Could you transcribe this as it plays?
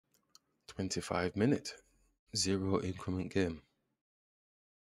25-minute, 0 increment game.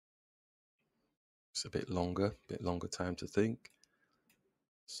 It's a bit longer time to think.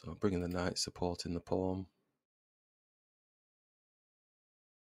 So bringing the knight, supporting the pawn.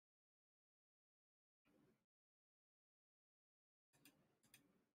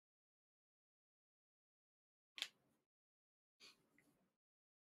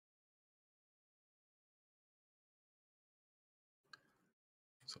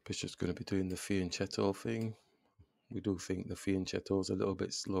 So bishop's going to be doing the fianchetto thing. We do think the fianchetto is a little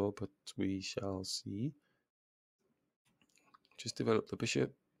bit slow, but we shall see. Just develop the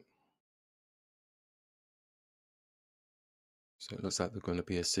bishop. So it looks like they're going to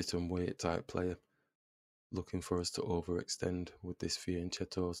be a sit and wait type player, looking for us to overextend with this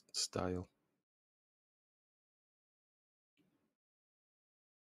fianchetto style.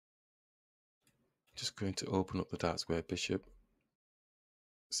 Just going to open up the dark square bishop.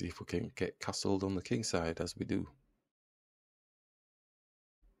 See if we can get castled on the king side as we do.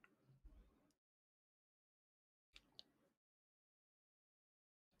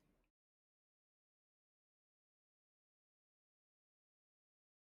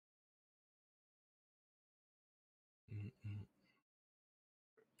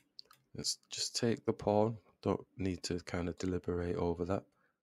 Let's just take the pawn. Don't need to kind of deliberate over that.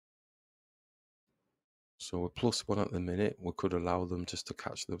 So we're +1 at the minute. We could allow them just to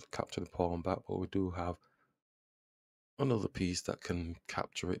capture the pawn back, but we do have another piece that can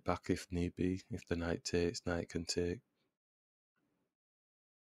capture it back if need be. If the knight takes, knight can take.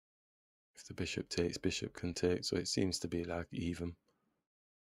 If the bishop takes, bishop can take. So it seems to be like even.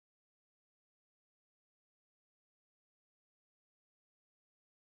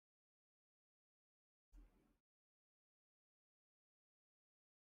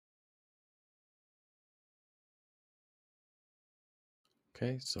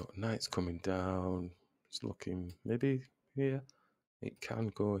 Okay, so knight's coming down. It's looking maybe here. It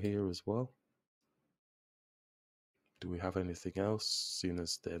can go here as well. Do we have anything else, seeing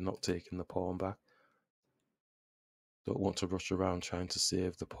as they're not taking the pawn back? Don't want to rush around trying to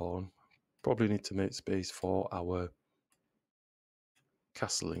save the pawn. Probably need to make space for our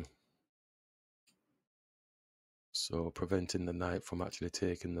castling. So preventing the knight from actually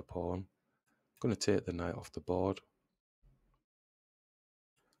taking the pawn. I'm going to take the knight off the board.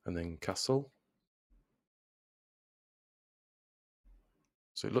 And then castle.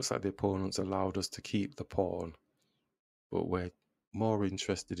 So it looks like the opponent's allowed us to keep the pawn, but we're more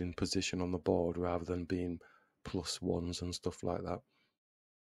interested in position on the board rather than being +1s and stuff like that.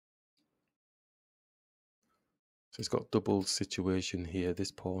 So it's got double situation here.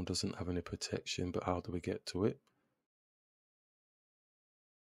 This pawn doesn't have any protection, but how do we get to it?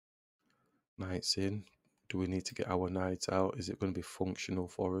 Knight's in. Do we need to get our knight out? Is it going to be functional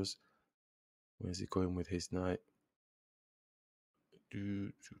for us? Where's he going with his knight?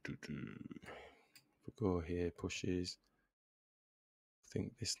 If we go here, pushes. I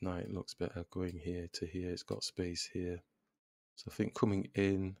think this knight looks better going here to here. It's got space here. So I think coming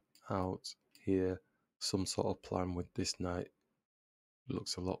in, out, here, some sort of plan with this knight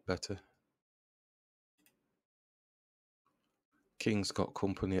looks a lot better. King's got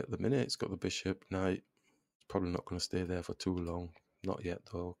company at the minute. It's got the bishop, knight. It's probably not going to stay there for too long. Not yet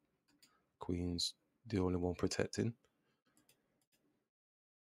though. Queen's the only one protecting.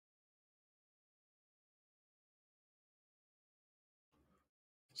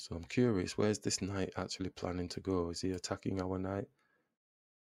 So I'm curious, where's this knight actually planning to go? Is he attacking our knight?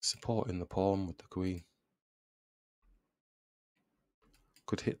 Supporting the pawn with the queen.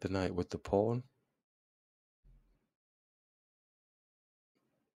 Could hit the knight with the pawn.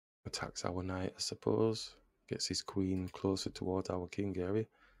 Attacks our knight, I suppose. Gets his queen closer towards our king area.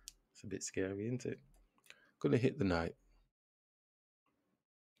 It's a bit scary, isn't it? Gonna hit the knight.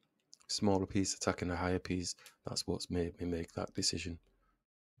 Smaller piece attacking a higher piece. That's what's made me make that decision.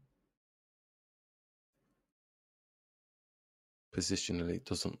 Positionally, it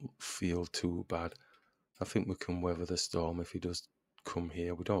doesn't feel too bad. I think we can weather the storm if he does come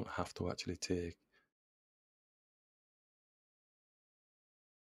here. We don't have to actually take.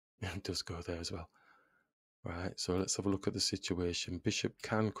 It does go there as well. Right, so let's have a look at the situation. Bishop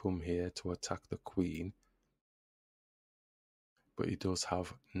can come here to attack the queen, but he does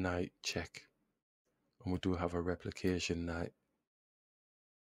have knight check, and we do have a replication knight.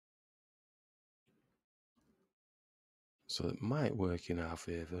 So it might work in our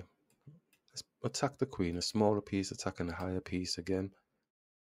favour. Let's attack the queen, a smaller piece attacking a higher piece again.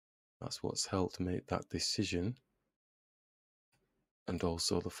 That's what's helped make that decision. And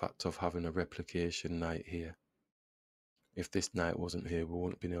also the fact of having a replication knight here. If this knight wasn't here, we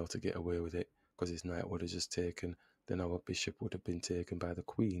wouldn't have been able to get away with it, because his knight would have just taken, then our bishop would have been taken by the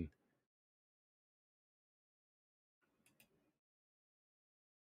queen.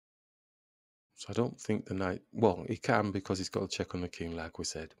 So I don't think the knight, well, he can, because he's got to check on the king, like we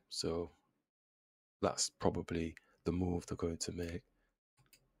said. So that's probably the move they're going to make.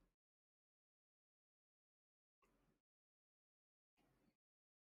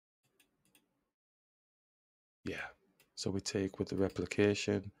 Yeah. So we take with the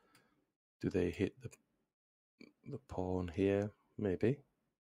replication. Do they hit the pawn here? Maybe.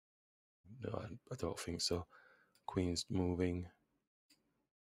 No, I don't think so. Queen's moving.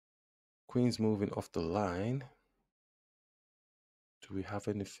 Queen's moving off the line. Do we have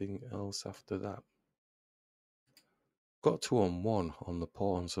anything else after that? Got 2-on-1 on the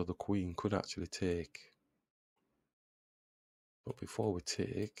pawn, so the queen could actually take. But before we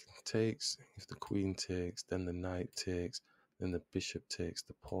takes, if the queen takes, then the knight takes, then the bishop takes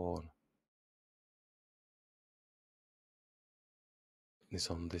the pawn. It's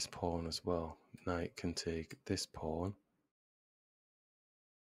on this pawn as well. Knight can take this pawn.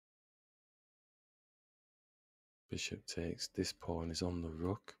 Bishop takes, this pawn is on the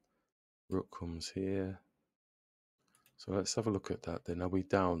rook. Rook comes here. So let's have a look at that then. Are we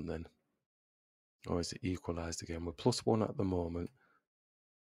down then? Or is it equalized again? We're +1 at the moment.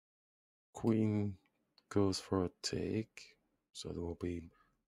 Queen goes for a take. So there will be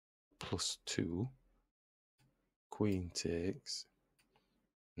 +2. Queen takes.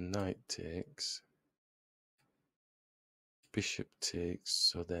 Knight takes. Bishop takes.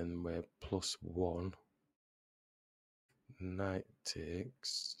 So then we're +1. Knight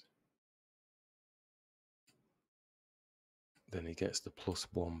takes. Then he gets the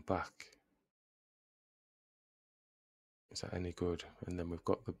 +1 back. Is that any good? And then we've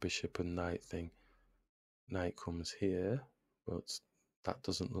got the bishop and knight thing. Knight comes here, but that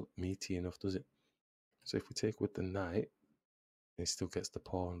doesn't look meaty enough, does it? So if we take with the knight, he still gets the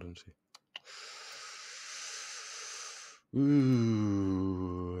pawn, doesn't he?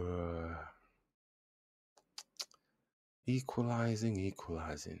 Ooh.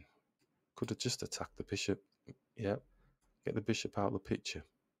 Equalizing. Could have just attacked the bishop. Yeah. Get the bishop out of the picture.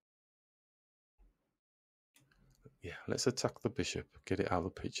 Yeah, let's attack the bishop. Get it out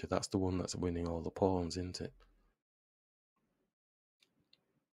of the picture. That's the one that's winning all the pawns, isn't it?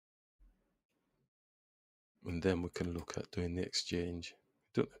 And then we can look at doing the exchange.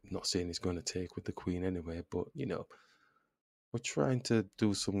 I'm not saying he's going to take with the queen anyway, but you know, we're trying to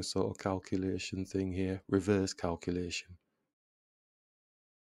do some sort of calculation thing here, reverse calculation.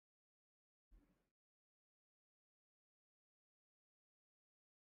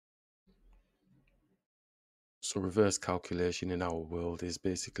 So reverse calculation in our world is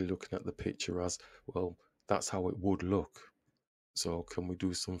basically looking at the picture as, well, that's how it would look. So can we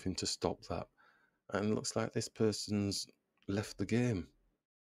do something to stop that? And it looks like this person's left the game.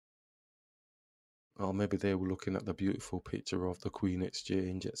 Or maybe they were looking at the beautiful picture of the queen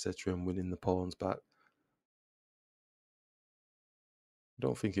exchange, etc., and winning the pawns back. I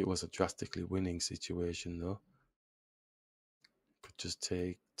don't think it was a drastically winning situation, though. Could just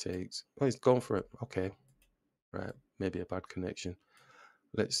takes. Oh, he's gone for it. Okay. Right. Maybe a bad connection.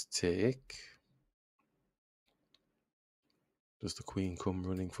 Let's take. Does the queen come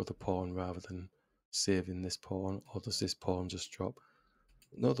running for the pawn rather than saving this pawn? Or does this pawn just drop?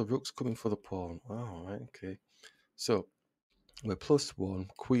 No, the rook's coming for the pawn. Oh, right. Okay. So we're +1.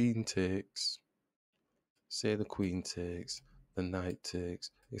 Queen takes. Say the queen takes. The knight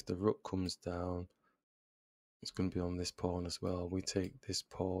takes. If the rook comes down, it's going to be on this pawn as well. We take this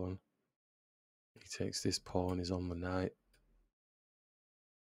pawn. He takes this pawn, is on the knight.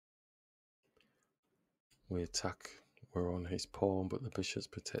 We attack, we're on his pawn, but the bishop's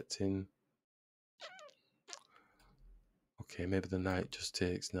protecting. Okay, maybe the knight just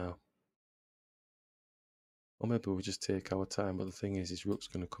takes now. Or maybe we just take our time, but the thing is, his rook's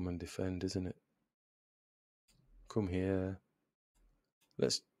going to come and defend, isn't it? Come here.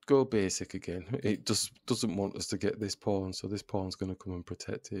 Let's go basic again. It just doesn't want us to get this pawn, so this pawn's going to come and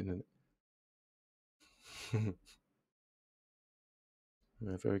protect it, isn't it? Yeah,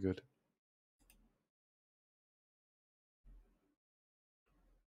 very good.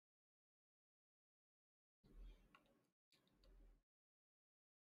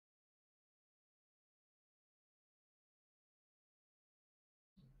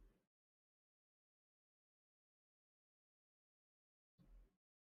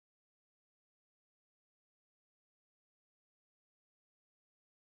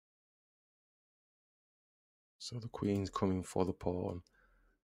 So the queen's coming for the pawn.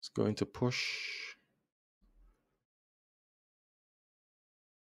 It's going to push.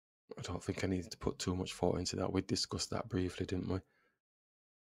 I don't think I needed to put too much thought into that. We discussed that briefly, didn't we?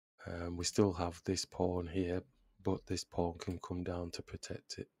 We still have this pawn here, but this pawn can come down to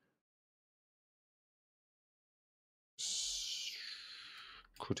protect it.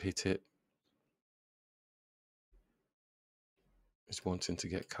 Could hit it. He's wanting to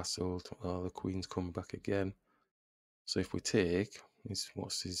get castled. Oh, the queen's come back again. So if we take,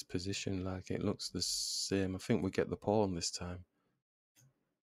 what's his position like? It looks the same. I think we get the pawn this time.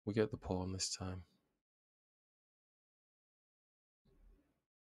 We get the pawn this time.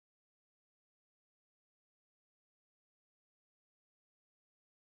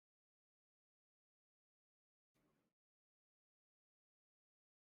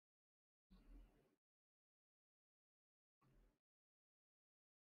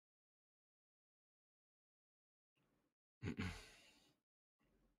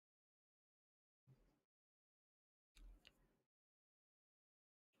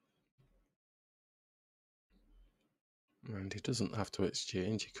 And he doesn't have to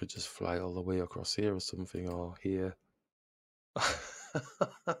exchange. He could just fly all the way across here or something, or here.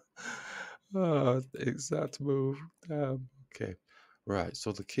 Oh, exact move. Okay. Right,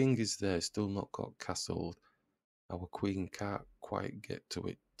 so the king is there, still not got castled. Our queen can't quite get to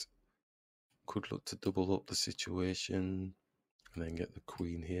it. Could look to double up the situation and then get the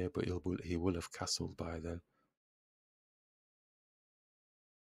queen here, but he will have castled by then.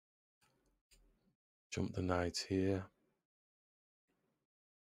 Jump the knight here.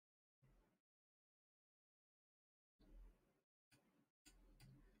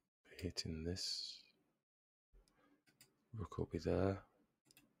 Hitting this. Rook will be there.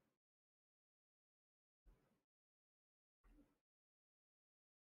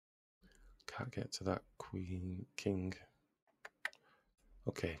 Can't get to that queen, king.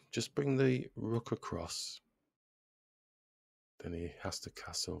 Okay, just bring the rook across. Then he has to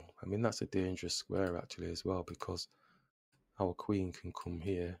castle. I mean, that's a dangerous square actually as well, because our queen can come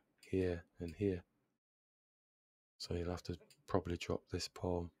here, here, and here. So he'll have to probably drop this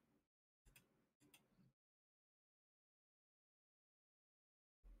pawn.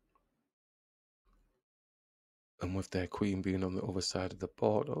 And with their queen being on the other side of the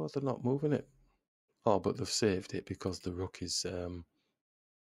board, oh, they're not moving it. Oh, but they've saved it because the rook is,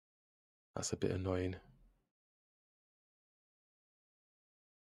 that's a bit annoying.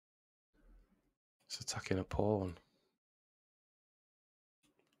 It's attacking a pawn.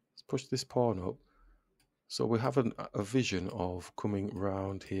 Let's push this pawn up. So we have a vision of coming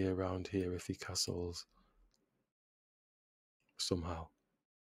round here if he castles somehow.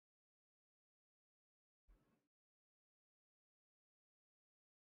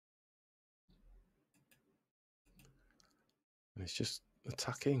 And it's just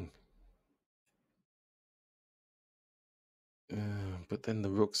attacking. But then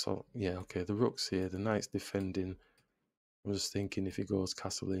the rook's all, yeah, okay, the rook's here, the knight's defending. I'm just thinking if he goes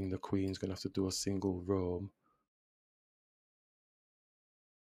castling, the queen's going to have to do a single roam.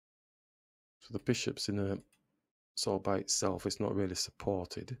 So the bishop's in a sort by itself, it's not really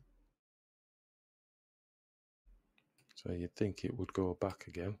supported. So you'd think it would go back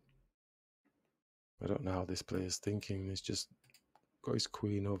again. I don't know how this player's thinking. He's just got his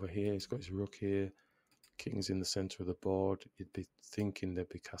queen over here, he's got his rook here, king's in the centre of the board. You'd be thinking they'd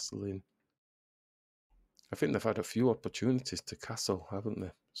be castling. I think they've had a few opportunities to castle, haven't they?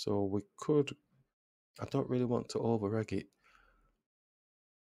 So we could, I don't really want to over-egg it,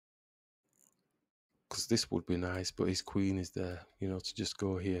 because this would be nice, but his queen is there, you know, to just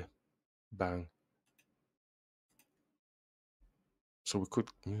go here, bang. So we could,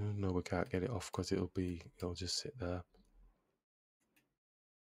 no, we can't get it off because it'll just sit there.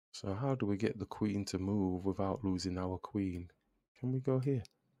 So how do we get the queen to move without losing our queen? Can we go here?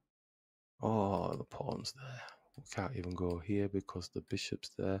 Oh, the pawn's there. We can't even go here because the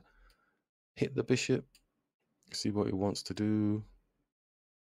bishop's there. Hit the bishop. See what he wants to do.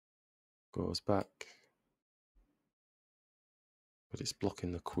 Goes back. But it's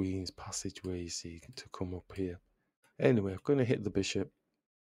blocking the queen's passageway, you see, to come up here. Anyway, I'm going to hit the bishop.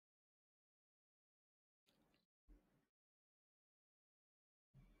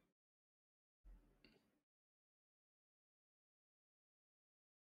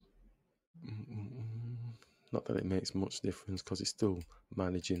 Not that it makes much difference because it's still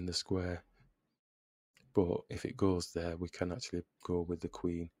managing the square. But if it goes there, we can actually go with the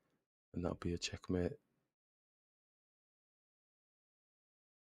queen, and that'll be a checkmate.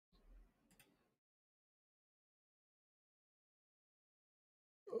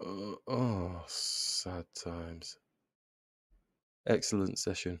 Oh, sad times. Excellent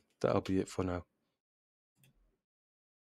session. That'll be it for now.